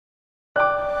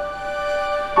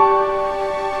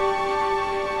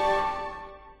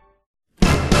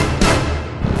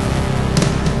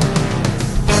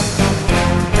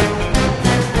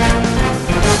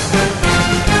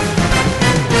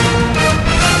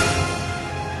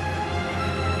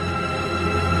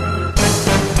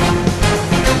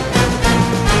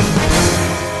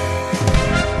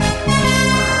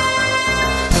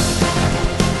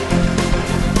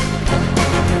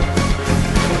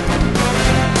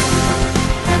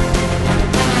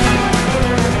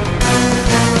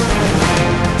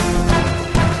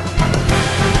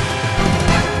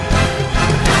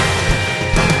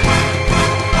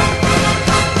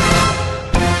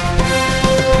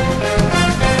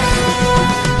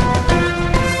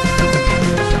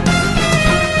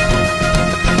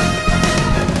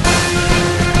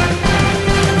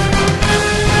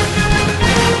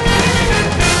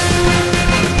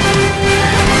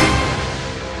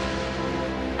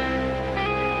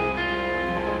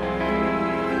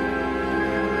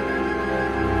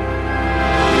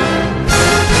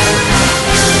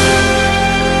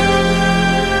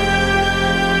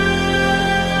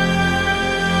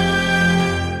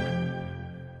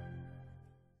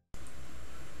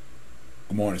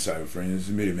Good morning, cyber friends. This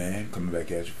is Mitty Man coming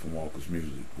back at you from Walker's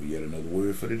Music with yet another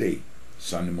word for the day.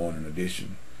 Sunday morning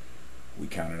edition. We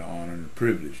count it an honor and a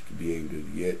privilege to be able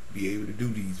to do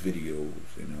these videos.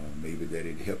 Maybe that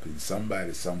it helping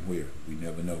somebody somewhere. We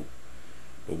never know,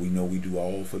 but we know we do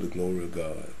all for the glory of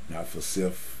God, not for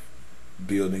self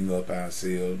building up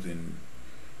ourselves and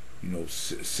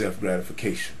self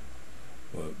gratification.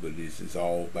 But this is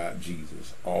all about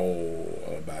Jesus, all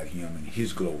about Him and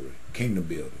His glory, kingdom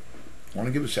building. I want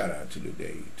to give a shout out to the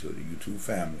YouTube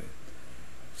family,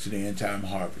 to the End Time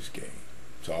Harvest Gang,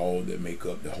 to all that make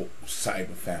up the whole cyber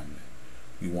family.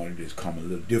 We wanted to come a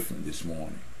little different this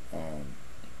morning.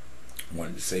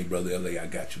 Wanted to say, Brother LA, I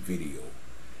got your video,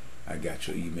 I got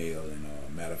your email, and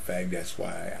matter of fact, that's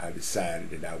why I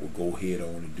decided that I would go ahead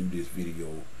on and do this video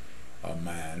of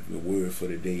mine, the word for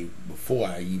the day, before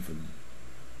I even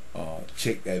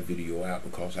check that video out,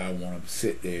 because I want to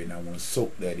sit there and I want to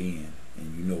soak that in.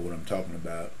 And you know what I'm talking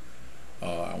about.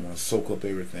 I want to soak up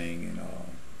everything, and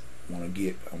I want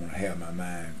to have my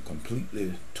mind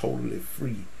completely, totally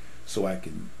free, so I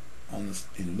can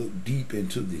understand and look deep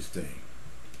into this thing.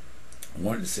 I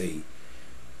wanted to say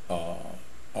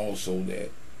also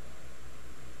that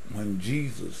when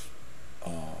Jesus,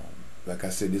 like I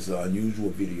said, this is an unusual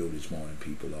video this morning,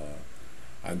 people.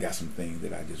 I got some things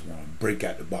that I just want to break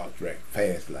out the box right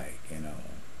fast, and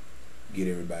get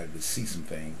everybody to see some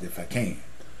things if I can.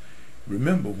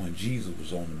 Remember when Jesus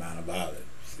was on the Mount of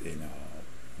Olives,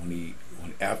 and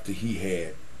after he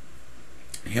had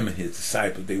him and his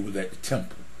disciples, they was at the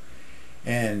temple,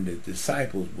 and the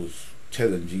disciples was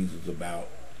telling Jesus about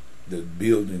the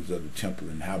buildings of the temple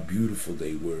and how beautiful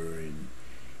they were and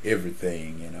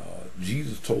everything. And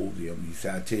Jesus told them, he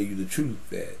said, I tell you the truth,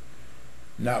 that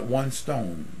not one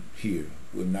stone here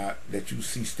that you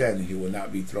see standing here will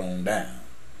not be thrown down.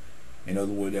 In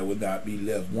other words, there would not be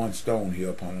left one stone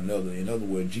here upon another. In other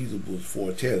words, Jesus was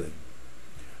foretelling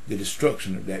the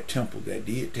destruction of that temple that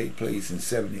did take place in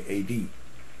 70 AD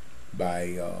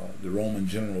by the Roman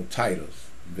general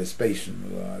Titus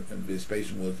Vespasian. I think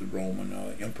Vespasian was the Roman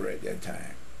emperor at that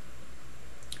time.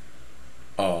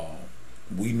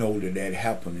 We know that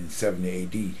happened in 70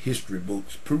 AD. History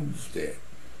books proves that.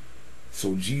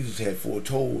 So Jesus had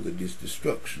foretold that this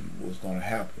destruction was going to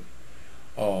happen.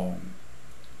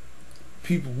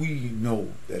 People, we know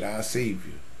that our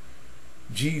Savior,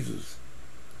 Jesus,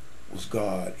 was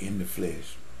God in the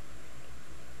flesh.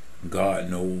 God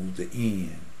knows the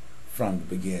end from the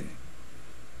beginning.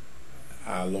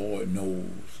 Our Lord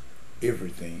knows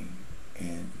everything.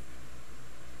 And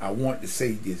I want to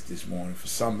say this morning for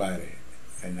somebody,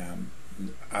 and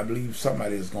I believe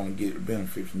somebody is going to get a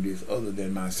benefit from this other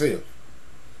than myself.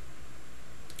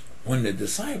 When the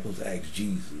disciples asked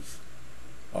Jesus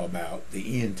about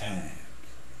the end times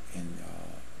and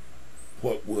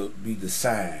what will be the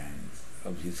signs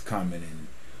of his coming and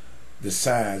the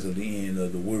signs of the end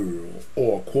of the world,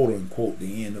 or quote unquote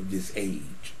the end of this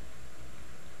age,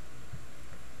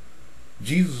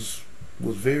 Jesus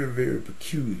was very, very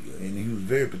peculiar, and he was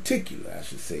very particular, I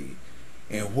should say,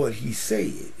 in what he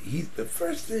said. The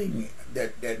first thing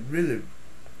that really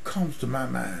comes to my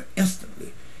mind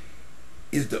instantly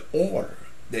is the order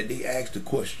that they asked the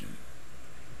question.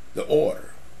 The order.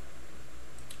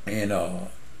 And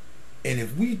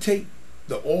if we take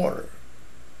the order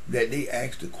that they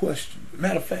asked the question,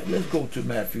 matter of fact, let's go to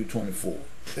Matthew 24.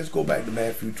 Let's go back to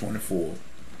Matthew 24.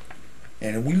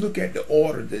 And if we look at the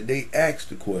order that they asked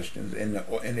the questions, and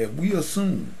if we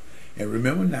assume, and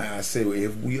remember now I say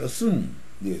if we assume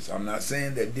this, I'm not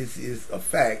saying that this is a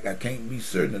fact, I can't be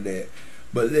certain of that,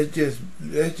 but let's just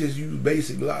use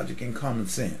basic logic and common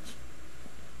sense.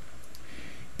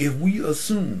 If we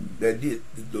assume that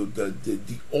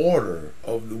the order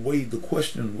of the way the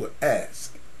questions were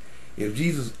asked, if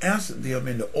Jesus answered them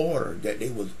in the order that they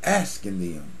was asking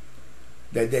them,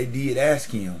 that they did ask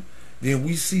him, then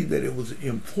we see that it was an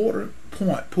important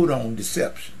point put on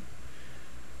deception.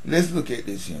 Let's look at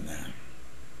this here now.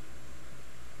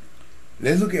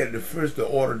 Let's look at the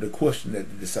order of the question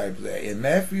that the disciples asked. In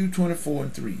Matthew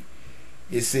 24:3,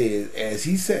 it says, as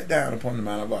he sat down upon the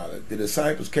Mount of Olives, the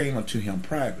disciples came unto him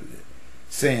privately,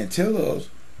 saying, tell us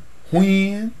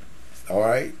when, all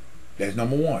right, that's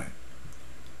number one.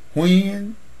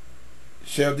 When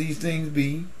shall these things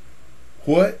be?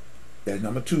 What, that's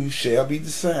number two, shall be the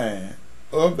sign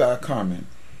of thy coming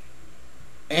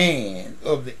and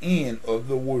of the end of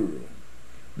the world?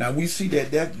 Now we see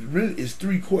that really is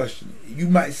three questions. You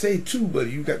might say two, but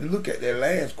you got to look at that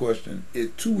last question.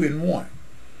 It's two in one.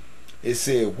 It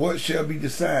said, what shall be the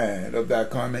sign of thy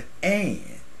coming and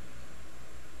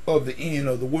of the end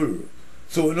of the world?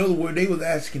 So in other words, they was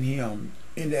asking him,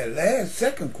 in that last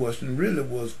second question really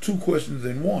was two questions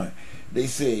in one. They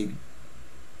say,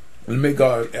 and may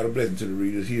God add a blessing to the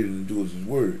readers, hearers, and doers his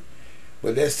word.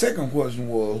 But that second question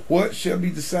was, what shall be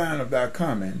the sign of thy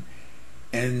coming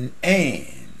and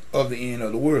of the end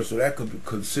of the world? So that could be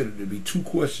considered to be two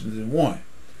questions in one.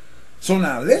 So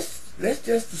now let's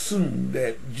just assume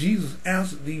that Jesus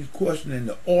answered these questions in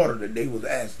the order that they was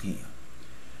asking him.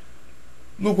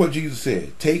 Look what Jesus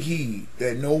said. Take heed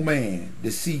that no man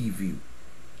deceive you.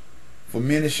 For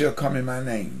many shall come in my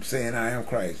name, saying I am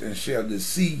Christ, and shall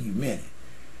deceive many.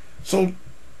 So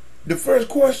the first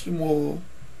question was,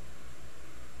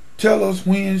 tell us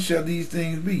when shall these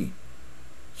things be?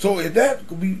 So if that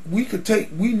could be,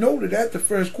 we know that that's the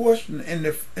first question, and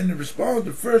the response,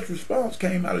 the first response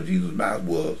came out of Jesus' mouth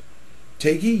was,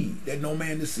 take heed that no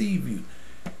man deceive you.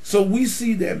 So we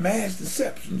see that mass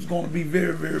deception is going to be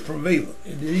very, very prevalent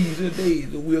in these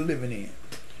days that we're living in.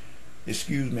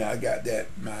 Excuse me, I got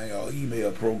my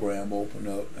email program open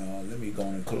up. Let me go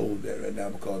and close that right now,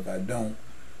 because if I don't,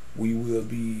 we will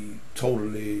be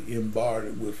totally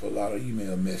bombarded with a lot of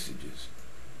email messages.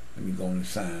 Let me go and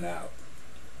sign out.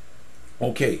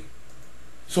 Okay,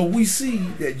 so we see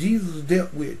that Jesus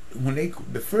dealt with,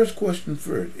 the first question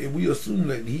first, and we assume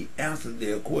that he answered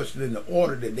their question in the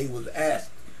order that they was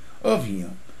asked of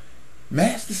him.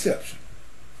 Mass deception.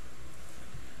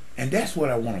 And that's what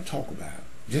I want to talk about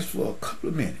just for a couple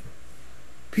of minutes.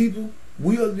 People,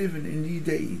 we are living in these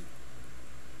days.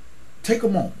 Take a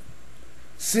moment.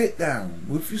 Sit down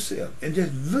with yourself and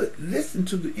just listen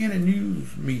to the inner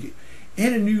news media,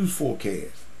 inner news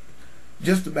forecast.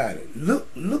 Just about it. Look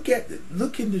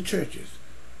in the churches.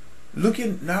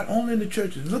 Not only in the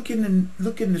churches, look in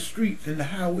the streets and the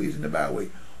highways and the byways.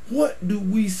 What do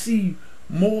we see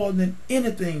more than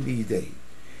anything these days?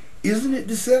 Isn't it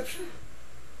deception?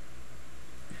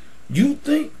 You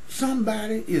think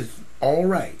somebody is all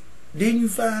right, then you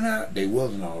find out they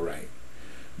wasn't all right.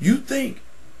 You think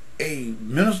a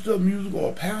minister of music or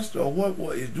a pastor or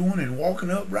what is doing and walking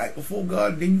up right before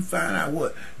God, then you find out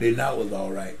what they not was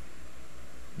all right.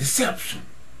 Deception.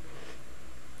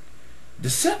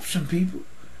 Deception, people.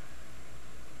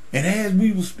 And as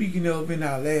we were speaking of in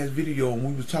our last video, and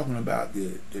we were talking about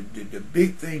the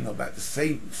big thing about the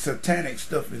satanic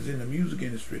stuff that's in the music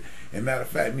industry. And matter of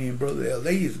fact, me and Brother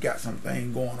L.A. has got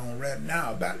something going on right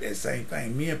now about that same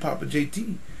thing. Me and Papa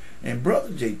JT and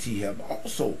Brother JT have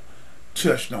also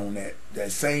touched on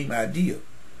that same idea.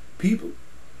 People,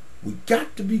 we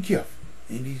got to be careful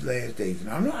in these last days. And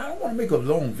I don't want to make a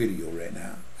long video right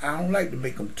now. I don't like to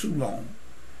make them too long.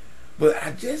 But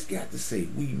I just got to say,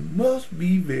 we must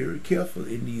be very careful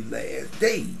in these last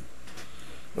days.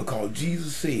 Because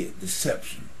Jesus said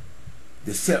deception.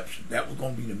 Deception. That was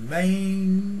going to be the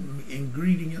main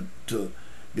ingredient to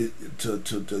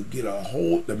get a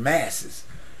hold the masses.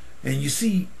 And you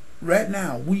see, right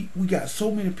now, we got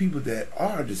so many people that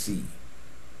are deceived.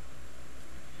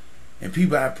 And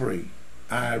people, I pray.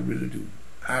 I really do.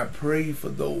 I pray for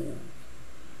those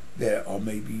that are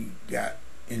maybe got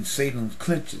in Satan's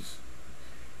clutches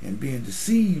and being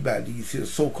deceived by these here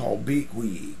so-called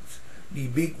bigwigs. These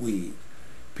bigwigs.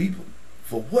 People,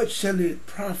 for what shall it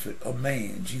profit a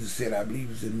man, Jesus said, I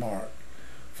believe it's in Mark,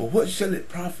 for what shall it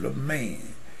profit a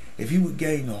man if he would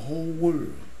gain the whole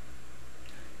world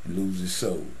and lose his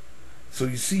soul? So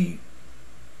you see,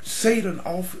 Satan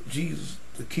offered Jesus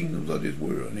the kingdoms of this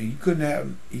world, and he couldn't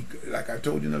have, like I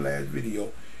told you in the last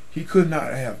video, he could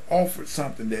not have offered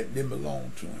something that didn't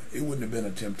belong to him. It wouldn't have been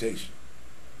a temptation.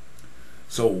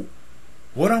 So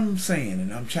what I'm saying,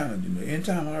 and I'm challenging the End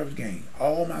Time Harvest Gang,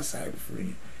 all my cyber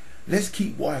friends, let's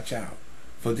keep watch out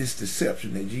for this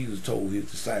deception that Jesus told his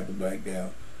disciples back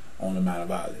down on the Mount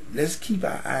of Olives. Let's keep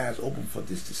our eyes open for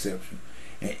this deception.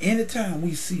 And anytime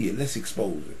we see it, let's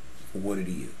expose it for what it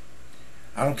is.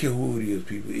 I don't care who it is,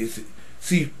 people.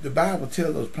 See, the Bible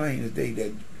tells us plain as day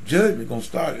that judgment is going to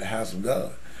start at the house of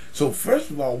God. So first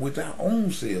of all, with our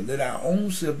own self, let our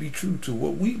own self be true to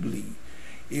what we believe.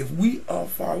 If we are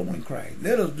following Christ,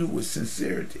 let us do it with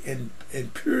sincerity and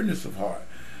pureness of heart,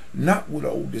 not with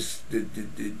old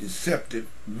deceptive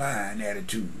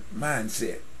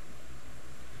mindset.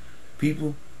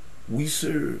 People, we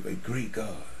serve a great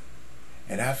God,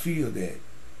 and I feel that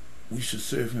we should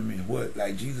serve him in what,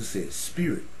 like Jesus said,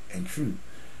 spirit and truth.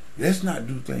 Let's not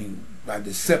do things by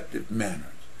deceptive manners.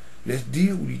 Let's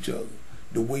deal with each other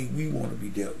the way we want to be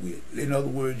dealt with. In other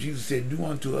words, Jesus said, do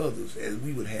unto others as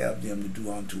we would have them to do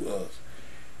unto us.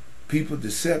 People,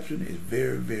 deception is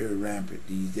very, very rampant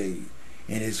these days.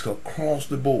 And it's across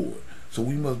the board. So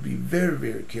we must be very,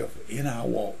 very careful in our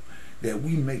walk that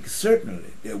we make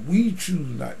certainly that we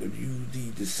choose not to use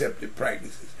these deceptive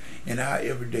practices in our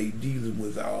everyday dealing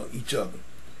with each other.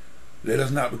 Let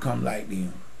us not become like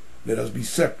them. Let us be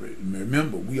separate. And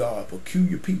remember, we are a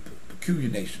peculiar people, peculiar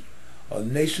nation, a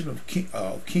nation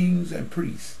of kings and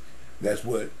priests. That's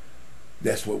what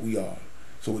we are.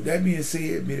 So with that being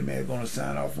said, Mitty Man is going to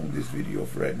sign off on this video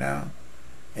for right now.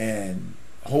 And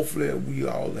hopefully we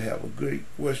all have a great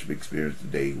worship experience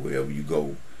today. Wherever you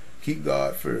go, keep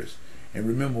God first. And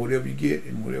remember, whatever you get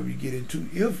and whatever you get into,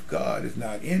 if God is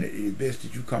not in it, it is best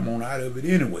that you come on out of it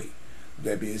anyway. With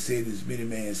that being said, this is Mitty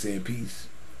Man saying peace.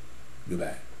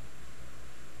 Goodbye.